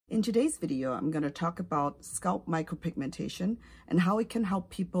In today's video, I'm going to talk about scalp micropigmentation and how it can help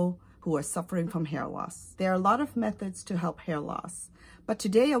people who are suffering from hair loss. There are a lot of methods to help hair loss, but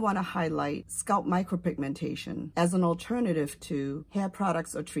today I want to highlight scalp micropigmentation as an alternative to hair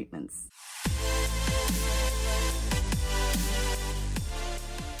products or treatments.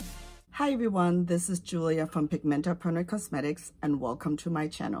 Hi everyone, this is Julia from Pigmenta Permanent Cosmetics and welcome to my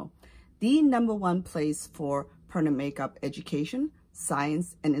channel, the #1 place for permanent makeup education,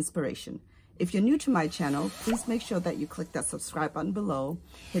 science, and inspiration. If you're new to my channel, please make sure that you click that subscribe button below,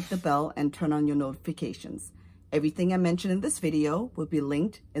 hit the bell, and turn on your notifications. Everything I mentioned in this video will be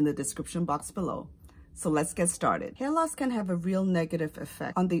linked in the description box below. So let's get started. Hair loss can have a real negative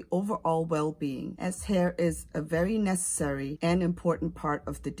effect on the overall well-being, as hair is a very necessary and important part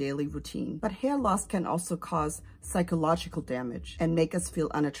of the daily routine. But hair loss can also cause psychological damage and make us feel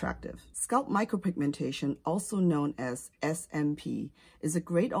unattractive. Scalp micropigmentation, also known as SMP, is a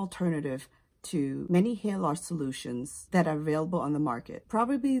great alternative to many hair loss solutions that are available on the market.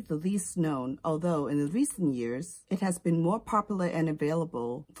 Probably the least known, although in the recent years, it has been more popular and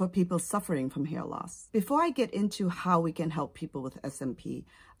available for people suffering from hair loss. Before I get into how we can help people with SMP,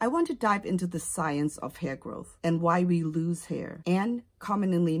 I want to dive into the science of hair growth and why we lose hair and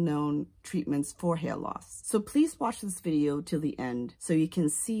commonly known treatments for hair loss. So please watch this video till the end so you can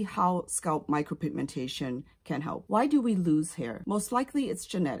see how scalp micropigmentation can help. Why do we lose hair? Most likely it's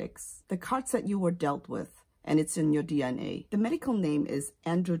genetics, the cards that you were dealt with, and it's in your DNA. The medical name is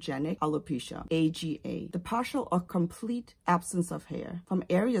Androgenic Alopecia, AGA, the partial or complete absence of hair from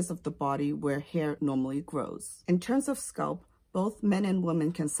areas of the body where hair normally grows. In terms of scalp, both men and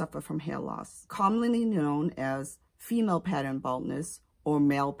women can suffer from hair loss, commonly known as female pattern baldness or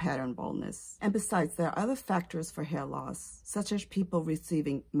male pattern baldness. And besides, there are other factors for hair loss, such as people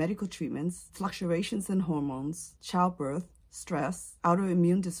receiving medical treatments, fluctuations in hormones, childbirth, stress,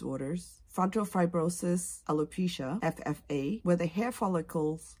 autoimmune disorders, frontal fibrosis, alopecia, FFA, where the hair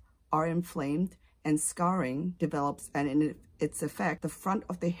follicles are inflamed and scarring develops, and in its effect, the front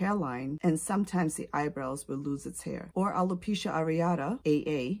of the hairline and sometimes the eyebrows will lose its hair. Or alopecia areata,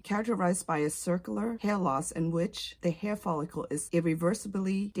 AA, characterized by a circular hair loss in which the hair follicle is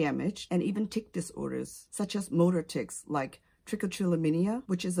irreversibly damaged, and even tick disorders, such as motor tics like Trichotillomania,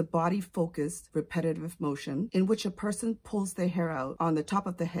 which is a body-focused repetitive motion in which a person pulls their hair out on the top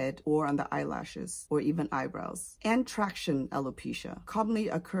of the head or on the eyelashes or even eyebrows. And traction alopecia commonly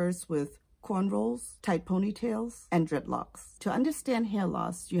occurs with cornrows, tight ponytails, and dreadlocks. To understand hair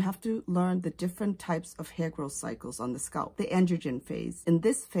loss, you have to learn the different types of hair growth cycles on the scalp. The androgen phase. In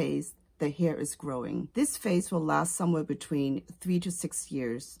this phase, the hair is growing. This phase will last somewhere between 3 to 6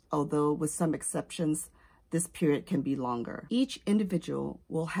 years, although with some exceptions, this period can be longer. Each individual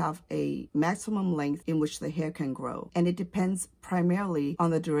will have a maximum length in which the hair can grow, and it depends primarily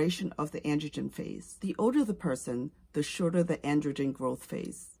on the duration of the androgen phase. The older the person, the shorter the androgen growth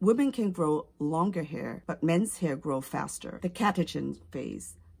phase. Women can grow longer hair, but men's hair grow faster. The catagen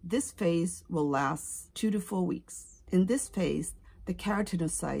phase. This phase will last 2 to 4 weeks. In this phase, the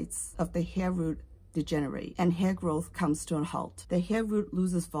keratinocytes of the hair root degenerate and hair growth comes to a halt. The hair root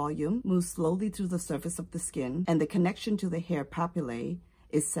loses volume, moves slowly through the surface of the skin, and the connection to the hair papillae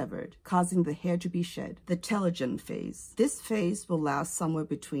is severed, causing the hair to be shed. The telogen phase. This phase will last somewhere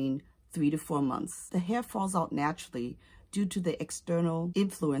between 3 to 4 months. The hair falls out naturally due to the external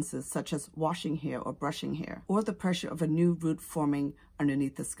influences such as washing hair or brushing hair, or the pressure of a new root forming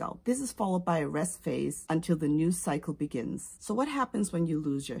underneath the scalp. This is followed by a rest phase until the new cycle begins. So what happens when you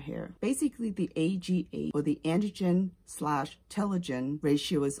lose your hair? Basically, the AGA, or the androgen/telogen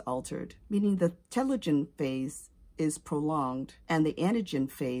ratio, is altered, meaning the telogen phase is prolonged and the androgen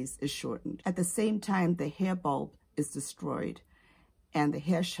phase is shortened. At the same time, the hair bulb is destroyed and the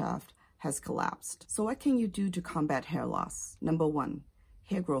hair shaft has collapsed. So what can you do to combat hair loss? #1,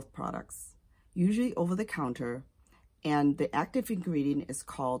 hair growth products, usually over the counter, and the active ingredient is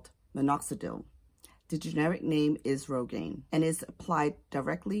called minoxidil. The generic name is Rogaine and is applied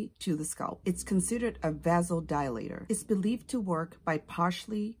directly to the scalp. It's considered a vasodilator. It's believed to work by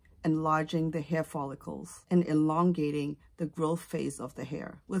partially enlarging the hair follicles and elongating the growth phase of the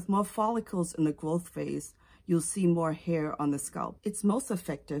hair. With more follicles in the growth phase, you'll see more hair on the scalp. It's most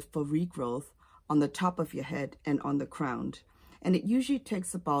effective for regrowth on the top of your head and on the crown, and it usually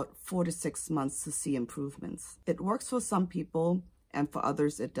takes about 4 to 6 months to see improvements. It works for some people, and for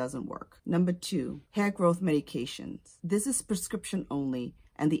others it doesn't work. #2, hair growth medications. This is prescription only,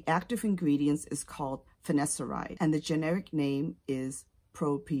 and the active ingredients is called finasteride, and the generic name is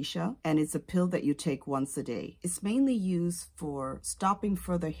Alopecia, and it's a pill that you take once a day. It's mainly used for stopping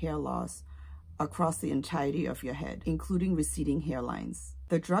further hair loss across the entirety of your head, including receding hairlines.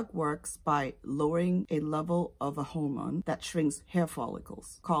 The drug works by lowering a level of a hormone that shrinks hair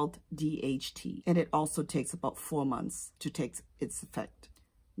follicles called DHT, and it also takes about 4 months to take its effect.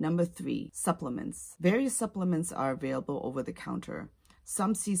 Number 3, supplements. Various supplements are available over the counter.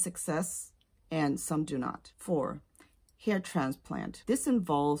 Some see success and some do not. 4, hair transplant. This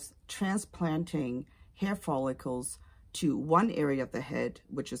involves transplanting hair follicles to one area of the head,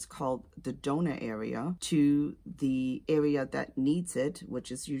 which is called the donor area, to the area that needs it, which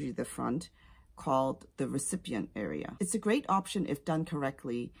is usually the front, called the recipient area. It's a great option if done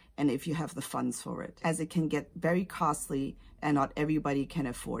correctly and if you have the funds for it, as it can get very costly and not everybody can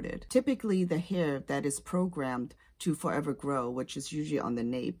afford it. Typically, the hair that is programmed to forever grow, which is usually on the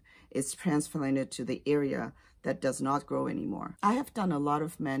nape, is transplanted to the area that does not grow anymore. I have done a lot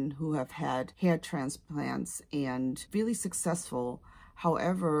of men who have had hair transplants and really successful.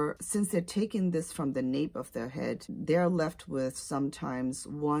 However, since they're taking this from the nape of their head, they're left with sometimes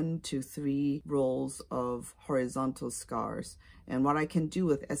 1 to 3 rolls of horizontal scars. And what I can do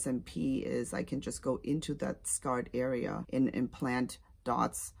with SMP is I can just go into that scarred area and implant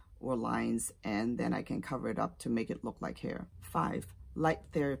dots or lines, and then I can cover it up to make it look like hair. 5, light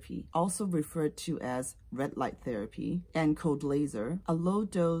therapy, also referred to as red light therapy and cold laser. A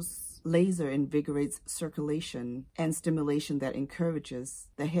low-dose laser invigorates circulation and stimulation that encourages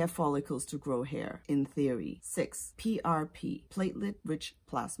the hair follicles to grow hair, in theory. 6, PRP, platelet-rich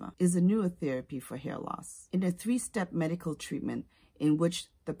plasma, is a newer therapy for hair loss. In a 3-step medical treatment in which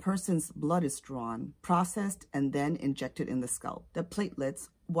the person's blood is drawn, processed, and then injected in the scalp. The platelets,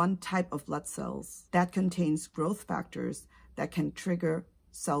 one type of blood cells that contains growth factors that can trigger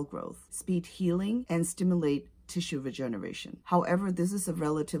cell growth, speed healing, and stimulate tissue regeneration. However, this is a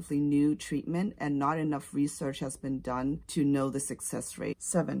relatively new treatment and not enough research has been done to know the success rate.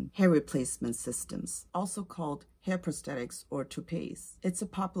 7, hair replacement systems, also called hair prosthetics or toupees. It's a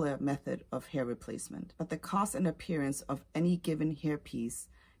popular method of hair replacement, but the cost and appearance of any given hairpiece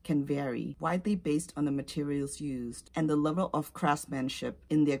can vary, widely based on the materials used and the level of craftsmanship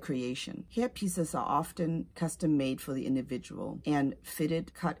in their creation. Hair pieces are often custom made for the individual and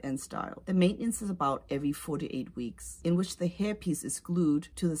fitted, cut, and styled. The maintenance is about every 4 to 8 weeks, in which the hairpiece is glued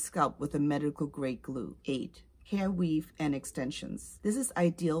to the scalp with a medical grade glue. 8, hair weave and extensions. This is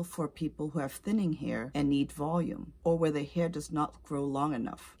ideal for people who have thinning hair and need volume, or where the hair does not grow long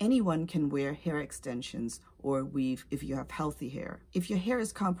enough. Anyone can wear hair extensions or weave if you have healthy hair. If your hair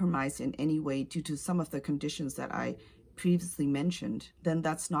is compromised in any way due to some of the conditions that I previously mentioned, then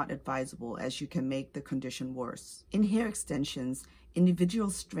that's not advisable, as you can make the condition worse. In hair extensions, individual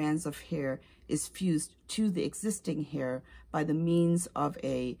strands of hair is fused to the existing hair by the means of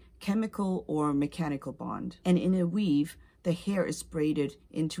a chemical or mechanical bond. And in a weave, the hair is braided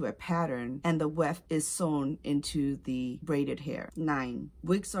into a pattern and the weft is sewn into the braided hair. 9,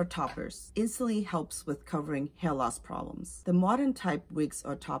 wigs or toppers. Instantly helps with covering hair loss problems. The modern type wigs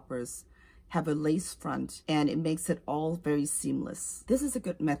or toppers have a lace front and it makes it all very seamless. This is a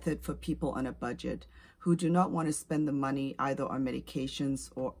good method for people on a budget who do not want to spend the money either on medications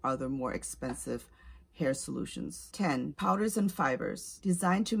or other more expensive hair solutions. 10, powders and fibers,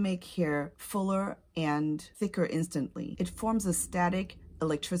 designed to make hair fuller and thicker instantly. It forms a static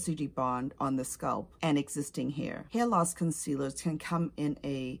electricity bond on the scalp and existing hair. Hair loss concealers can come in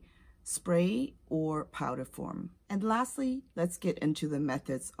a spray or powder form. And lastly, let's get into the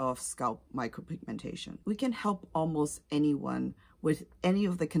methods of scalp micropigmentation. We can help almost anyone with any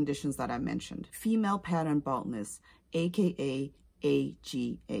of the conditions that I mentioned. Female pattern baldness, aka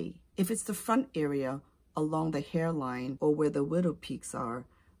AGA. If it's the front area along the hairline or where the widow peaks are,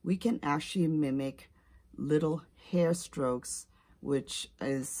 we can actually mimic little hair strokes, which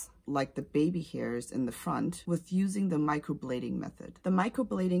is like the baby hairs in the front, with using the microblading method. The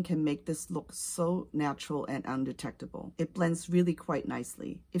microblading can make this look so natural and undetectable. It blends really quite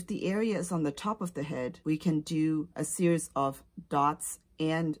nicely. If the area is on the top of the head, we can do a series of dots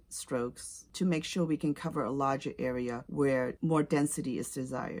and strokes to make sure we can cover a larger area where more density is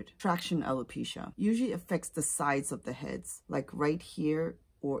desired. Traction alopecia usually affects the sides of the heads, like right here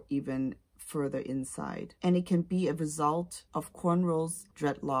or even further inside, and it can be a result of cornrows,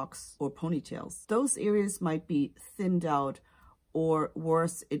 dreadlocks, or ponytails. Those areas might be thinned out, or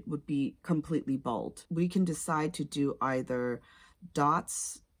worse, it would be completely bald. We can decide to do either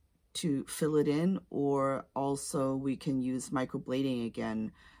dots to fill it in, or also we can use microblading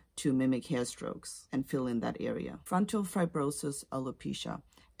again to mimic hair strokes and fill in that area. Frontal fibrosis alopecia,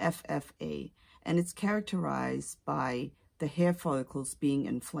 FFA, and it's characterized by the hair follicles being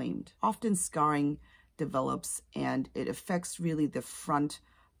inflamed. Often scarring develops and it affects really the front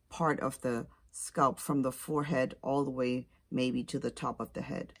part of the scalp from the forehead all the way maybe to the top of the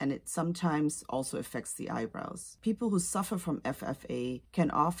head. And it sometimes also affects the eyebrows. People who suffer from FFA can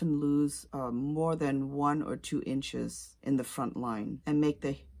often lose more than 1 or 2 inches in the front line and make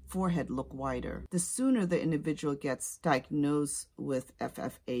the forehead look wider. The sooner the individual gets diagnosed with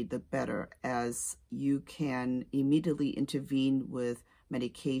FFA, the better, as you can immediately intervene with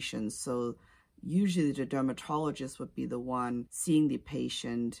medications. So usually the dermatologist would be the one seeing the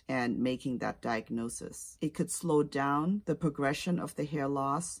patient and making that diagnosis. It could slow down the progression of the hair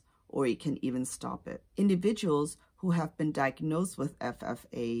loss, or it can even stop it. Individuals who have been diagnosed with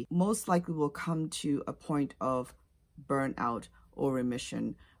FFA most likely will come to a point of burnout or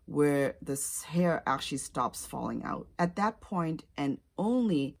remission, where the hair actually stops falling out. At that point, and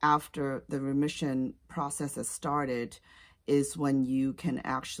only after the remission process has started, is when you can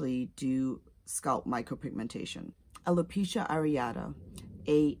actually do scalp micropigmentation. Alopecia areata,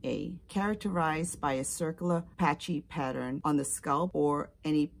 AA, characterized by a circular patchy pattern on the scalp or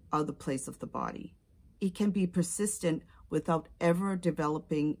any other place of the body. It can be persistent without ever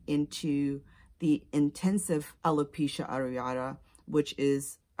developing into the intensive alopecia areata, which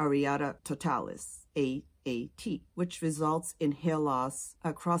is Areata Totalis, AAT, which results in hair loss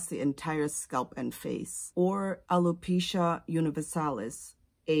across the entire scalp and face, or Alopecia Universalis,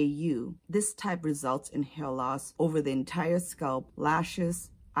 AU. This type results in hair loss over the entire scalp,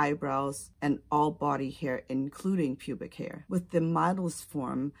 lashes, eyebrows, and all body hair, including pubic hair. With the mildest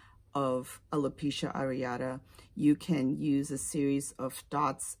form of alopecia areata, you can use a series of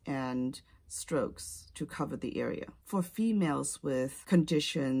dots and strokes to cover the area. For females with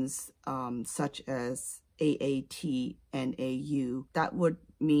conditions such as AAT and AU, that would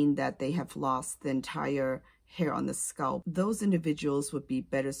mean that they have lost the entire hair on the scalp. Those individuals would be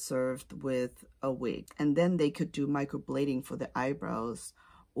better served with a wig, and then they could do microblading for the eyebrows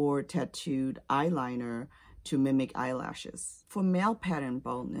or tattooed eyeliner to mimic eyelashes. For male pattern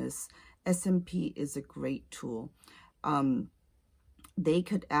baldness, SMP is a great tool. They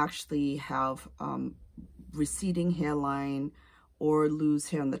could actually have receding hairline, or lose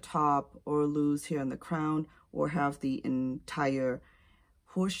hair on the top, or lose hair on the crown, or have the entire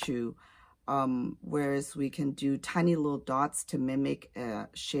horseshoe, whereas we can do tiny little dots to mimic a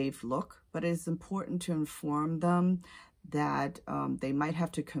shaved look. But it's important to inform them that they might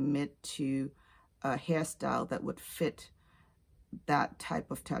have to commit to a hairstyle that would fit that type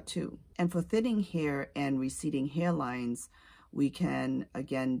of tattoo. And for thinning hair and receding hairlines, we can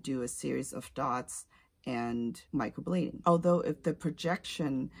again do a series of dots and microblading. Although if the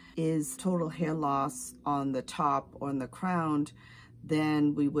projection is total hair loss on the top or on the crown,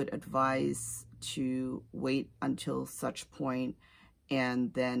 then we would advise to wait until such point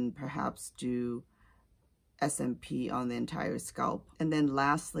and then perhaps do SMP on the entire scalp. And then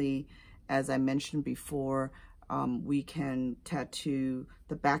lastly, as I mentioned before, we can tattoo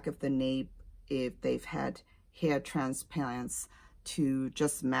the back of the nape if they've had hair transplants to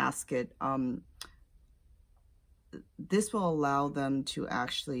just mask it. This will allow them to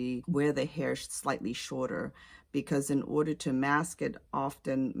actually wear the hair slightly shorter, because in order to mask it,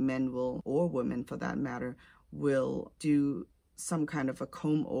 often men will, or women for that matter, will do some kind of a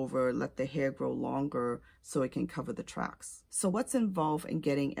comb over, let the hair grow longer so it can cover the tracks. So what's involved in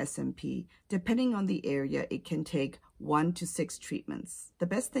getting SMP? Depending on the area, it can take 1 to 6 treatments. The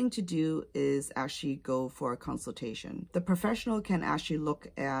best thing to do is actually go for a consultation. The professional can actually look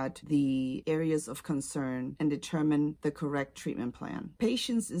at the areas of concern and determine the correct treatment plan.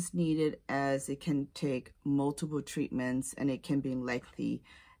 Patience is needed, as it can take multiple treatments and it can be lengthy,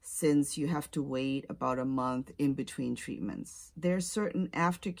 since you have to wait about a month in between treatments. There's certain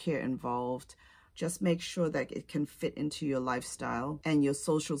aftercare involved. Just make sure that it can fit into your lifestyle and your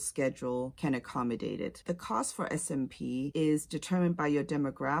social schedule can accommodate it. The cost for SMP is determined by your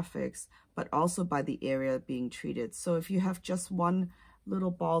demographics, but also by the area being treated. So if you have just one little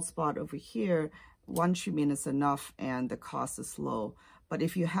bald spot over here, one treatment is enough and the cost is low. But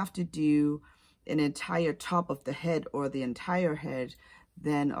if you have to do an entire top of the head or the entire head,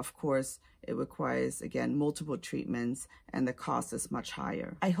 then of course it requires, again, multiple treatments and the cost is much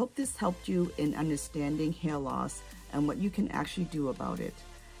higher. I hope this helped you in understanding hair loss and what you can actually do about it.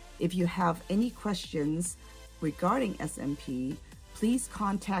 If you have any questions regarding SMP, please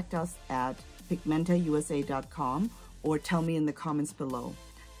contact us at pigmentausa.com or tell me in the comments below.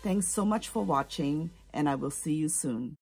 Thanks so much for watching, and I will see you soon.